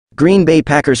Green Bay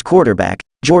Packers quarterback,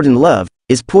 Jordan Love,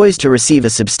 is poised to receive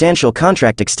a substantial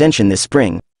contract extension this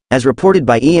spring, as reported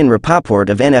by Ian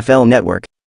Rapoport of NFL Network.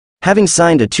 Having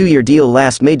signed a 2-year deal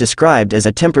last May described as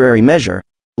a temporary measure,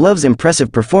 Love's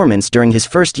impressive performance during his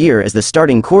first year as the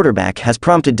starting quarterback has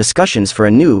prompted discussions for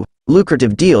a new,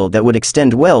 lucrative deal that would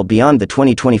extend well beyond the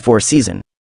 2024 season.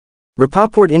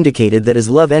 Rapoport indicated that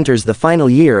as Love enters the final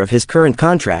year of his current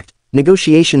contract,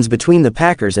 negotiations between the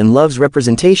Packers and Love's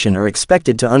representation are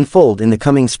expected to unfold in the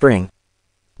coming spring.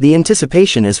 The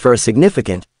anticipation is for a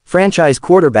significant, franchise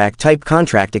quarterback-type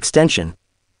contract extension.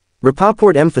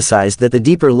 Rapoport emphasized that the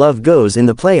deeper Love goes in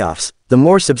the playoffs, the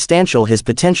more substantial his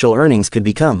potential earnings could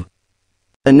become.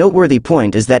 A noteworthy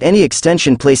point is that any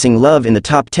extension placing Love in the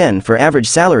top 10 for average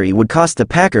salary would cost the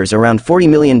Packers around $40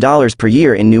 million per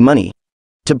year in new money.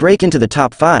 To break into the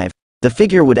top 5, the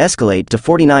figure would escalate to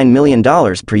 $49 million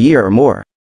per year or more.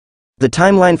 The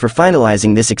timeline for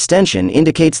finalizing this extension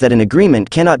indicates that an agreement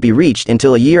cannot be reached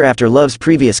until a year after Love's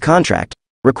previous contract,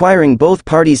 requiring both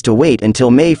parties to wait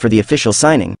until May for the official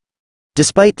signing.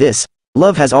 Despite this,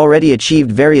 Love has already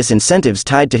achieved various incentives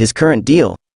tied to his current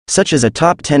deal, such as a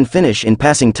top 10 finish in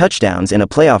passing touchdowns and a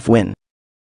playoff win.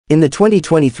 In the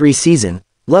 2023 season,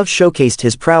 Love showcased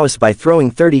his prowess by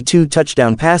throwing 32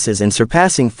 touchdown passes and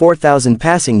surpassing 4,000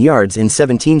 passing yards in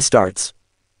 17 starts.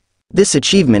 This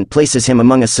achievement places him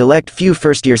among a select few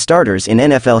first-year starters in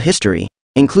NFL history,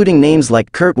 including names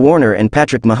like Kurt Warner and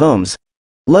Patrick Mahomes.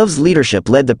 Love's leadership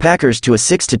led the Packers to a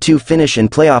 6-2 finish in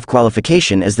playoff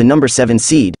qualification as the number 7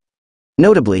 seed.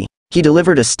 Notably, he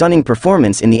delivered a stunning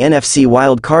performance in the NFC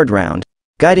wild card round,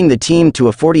 guiding the team to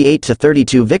a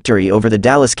 48-32 victory over the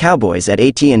Dallas Cowboys at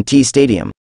AT&T Stadium.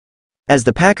 As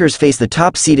the Packers face the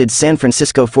top-seeded San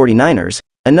Francisco 49ers,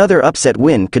 another upset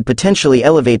win could potentially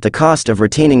elevate the cost of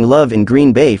retaining Love in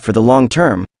Green Bay for the long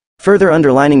term, further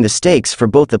underlining the stakes for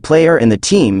both the player and the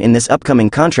team in this upcoming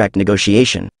contract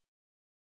negotiation.